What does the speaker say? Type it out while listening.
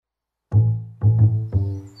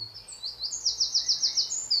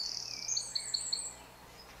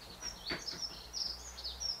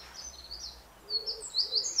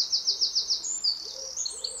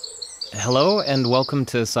Hello and welcome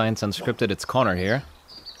to Science Unscripted. It's Connor here.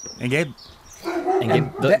 And Gabe.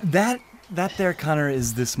 That there, Connor,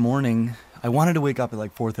 is this morning. I wanted to wake up at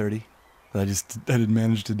like 4:30, but I didn't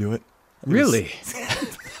manage to do it. Really?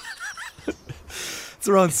 It's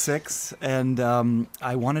around 6, and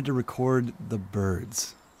I wanted to record the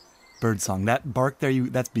Birdsong. That bark there,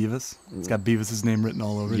 that's Beavis. It's got Beavis' name written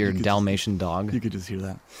all over it. Your Dalmatian dog. You could just hear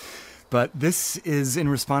that. But this is in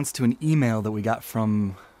response to an email that we got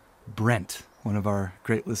from Brent, one of our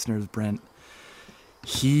great listeners, Brent.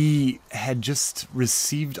 He had just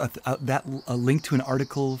received a link to an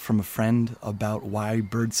article from a friend about why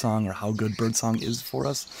Birdsong or how good Birdsong is for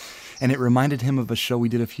us. And it reminded him of a show we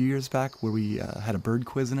did a few years back where we had a bird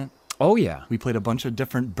quiz in it. Oh, yeah. We played a bunch of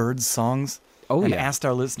different bird songs. And asked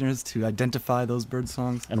our listeners to identify those bird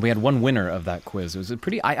songs. And we had one winner of that quiz. It was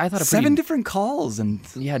I thought 7 different calls. And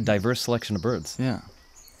yeah, diverse selection of birds. Yeah.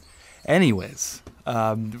 Anyways,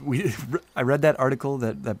 I read that article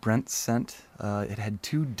that Brent sent. It had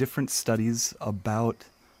 2 different studies about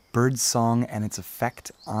birdsong and its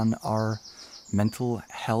effect on our mental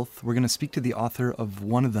health. We're going to speak to the author of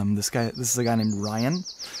one of them. This is a guy named Ryan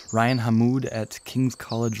Hamoud at King's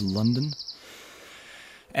College London.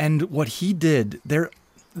 And what he did, the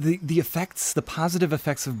effects, the positive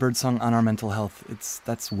effects of birdsong on our mental health,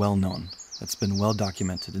 that's well known. That's been well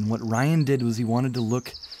documented. And what Ryan did was he wanted to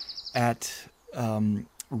look at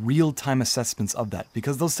real-time assessments of that.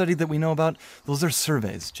 Because those studies that we know about, those are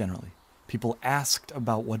surveys generally. People asked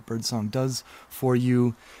about what birdsong does for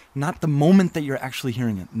you, not the moment that you're actually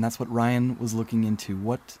hearing it. And that's what Ryan was looking into.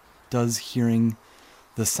 What does hearing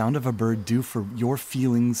the sound of a bird do for your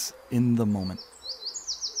feelings in the moment?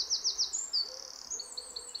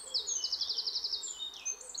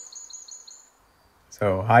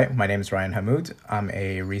 So, hi, my name is Ryan Hamoud. I'm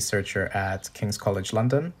a researcher at King's College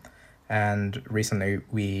London, and recently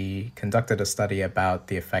we conducted a study about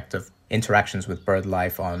the effect of interactions with bird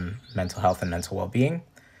life on mental health and mental well-being.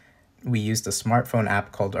 We used a smartphone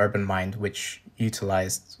app called Urban Mind, which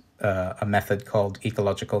utilized a method called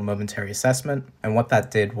ecological momentary assessment, and what that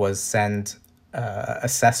did was send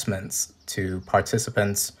assessments to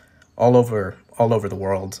participants all over the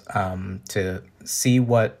world to see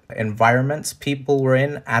what environments people were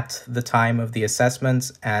in at the time of the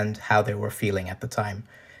assessments and how they were feeling at the time,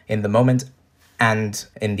 in the moment and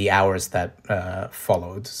in the hours that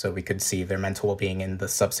followed. So we could see their mental well-being in the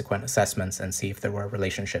subsequent assessments and see if there were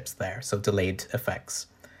relationships there, so delayed effects.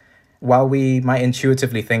 While we might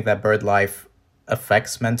intuitively think that bird life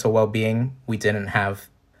affects mental well-being, we didn't have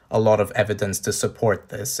a lot of evidence to support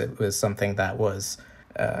this. It was something that was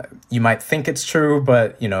you might think it's true,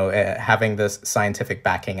 but having this scientific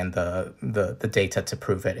backing and the data to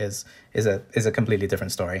prove it is a completely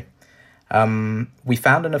different story. We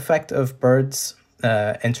found an effect of birds'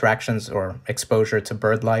 interactions or exposure to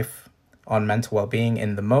bird life on mental well-being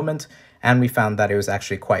in the moment, and we found that it was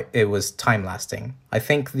actually it was time lasting. I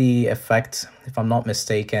think the effect, if I'm not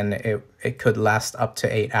mistaken, it could last up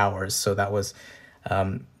to 8 hours. So that was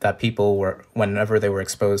that people were, whenever they were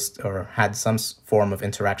exposed or had some form of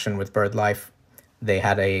interaction with bird life, they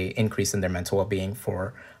had a increase in their mental well-being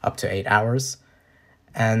for up to 8 hours.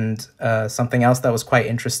 And something else that was quite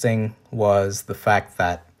interesting was the fact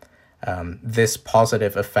that this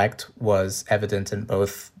positive effect was evident in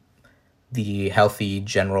both the healthy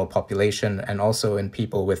general population and also in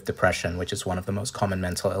people with depression, which is one of the most common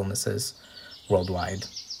mental illnesses worldwide.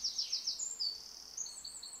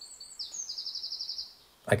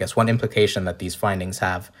 I guess one implication that these findings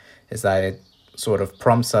have is that it sort of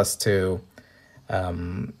prompts us to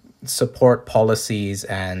support policies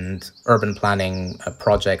and urban planning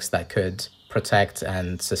projects that could protect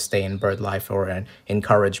and sustain bird life or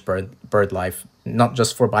encourage bird life, not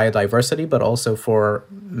just for biodiversity, but also for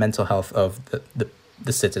mental health of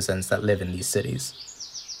the citizens that live in these cities.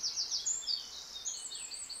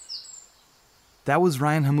 That was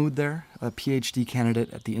Ryan Hamoud there, a PhD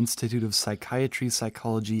candidate at the Institute of Psychiatry,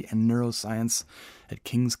 Psychology, and Neuroscience at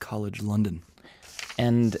King's College London.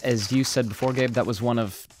 And as you said before, Gabe, that was one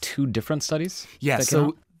of 2 different studies? Yeah,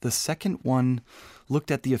 so the second one looked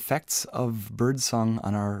at the effects of birdsong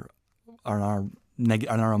on our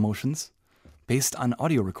emotions based on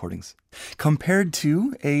audio recordings, compared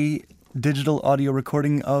to a digital audio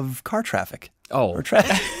recording of car traffic. Oh. Or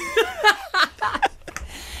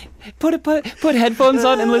Put headphones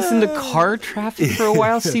on and listen to car traffic for a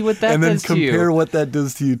while, see what that does to you. And then compare what that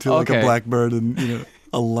does to you to like a blackbird and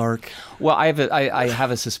a lark. Well, I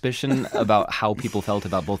have a suspicion about how people felt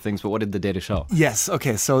about both things, but what did the data show? Yes,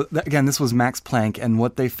 okay, so again, this was Max Planck, and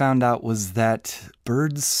what they found out was that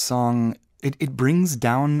birdsong, it brings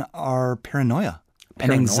down our paranoia. and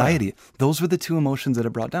Paranoia. anxiety. Those were the two emotions that it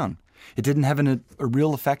brought down. It didn't have a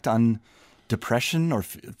real effect on depression or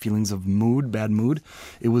feelings of mood, bad mood.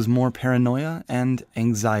 It was more paranoia and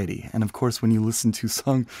anxiety. And of course, when you listen to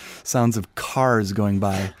sounds of cars going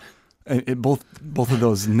by, both of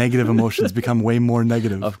those negative emotions become way more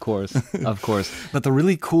negative. Of course. But the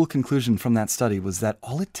really cool conclusion from that study was that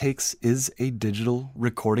all it takes is a digital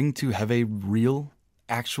recording to have a real,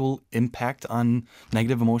 actual impact on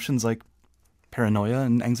negative emotions like paranoia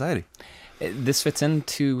and anxiety. This fits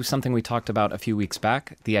into something we talked about a few weeks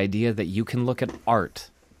back, the idea that you can look at art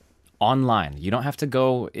online. You don't have to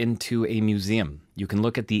go into a museum. You can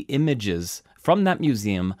look at the images from that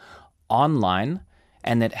museum online,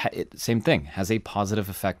 and same thing, has a positive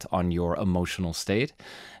effect on your emotional state.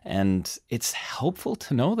 And it's helpful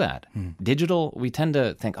to know that. Digital, we tend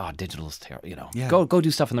to think, oh, digital is terrible, Yeah. Go do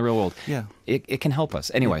stuff in the real world. Yeah. It can help us.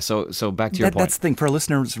 Anyway, so back to your point. That's the thing. For our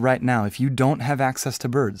listeners right now, if you don't have access to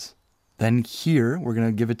birds, then here, we're going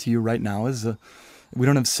to give it to you right now. We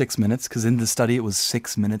don't have 6 minutes, because in the study it was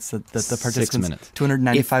 6 minutes that the participants, 6 minutes.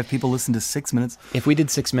 295 people listened to 6 minutes. If we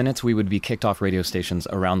did 6 minutes, we would be kicked off radio stations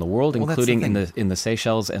around the world, including in the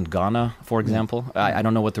Seychelles and Ghana, for example. I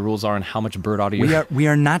don't know what the rules are and how much bird audio. We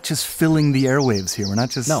are not just filling the airwaves here. We're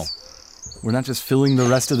not just filling the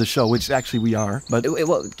rest of the show, which actually we are. But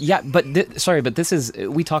But this is,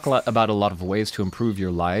 we talk about a lot of ways to improve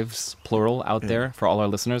your lives, plural, out there for all our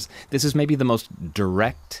listeners. This is maybe the most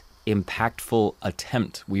direct, impactful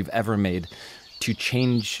attempt we've ever made to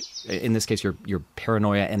change, in this case, your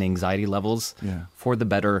paranoia and anxiety levels for the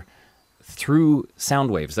better through sound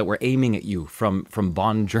waves that we're aiming at you from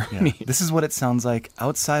Bonn, Germany. Yeah. This is what it sounds like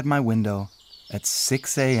outside my window at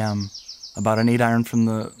 6 a.m., about an 8-iron from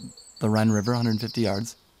the Rhine River, 150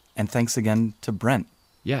 yards. And thanks again to Brent.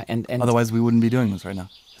 Yeah, and otherwise we wouldn't be doing this right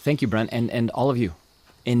now. Thank you, Brent, and all of you.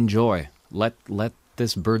 Enjoy. Let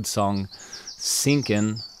this bird song sink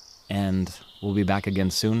in, and we'll be back again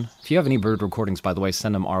soon. If you have any bird recordings, by the way,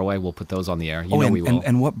 send them our way. We'll put those on the air. We will.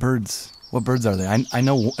 And what birds? What birds are they? I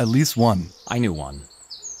know at least one. I knew one.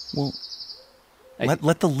 Well,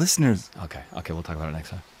 let the listeners. Okay, we'll talk about it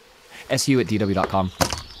next time. su@dw.com.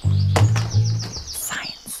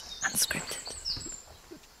 Science unscripted.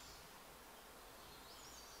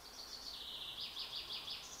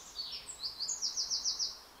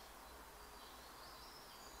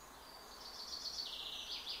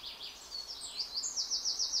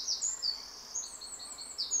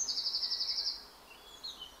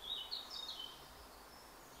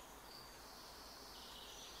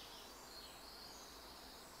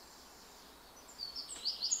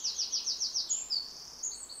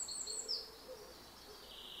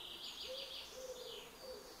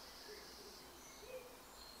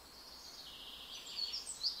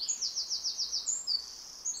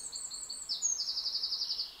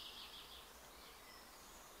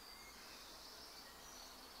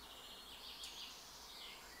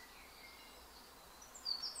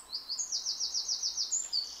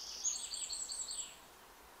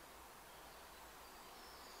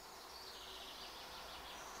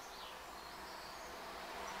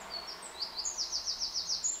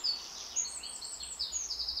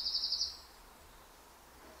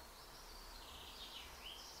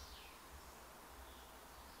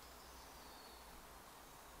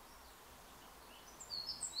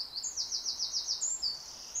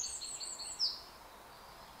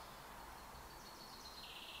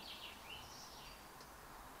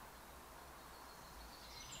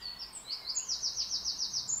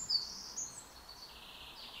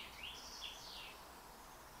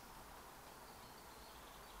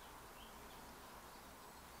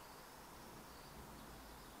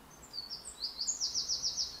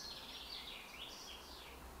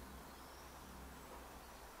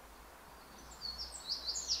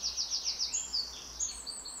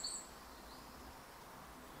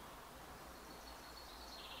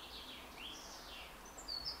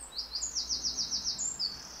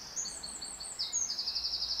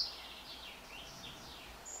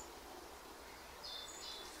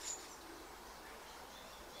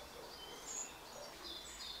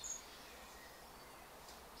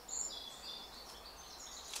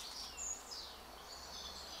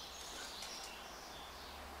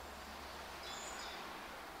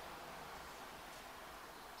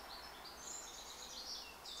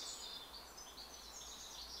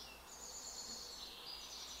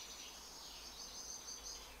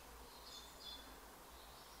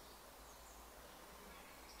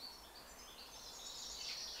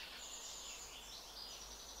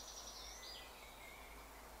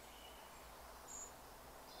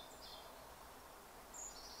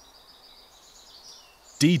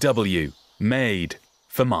 DW, made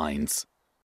for minds.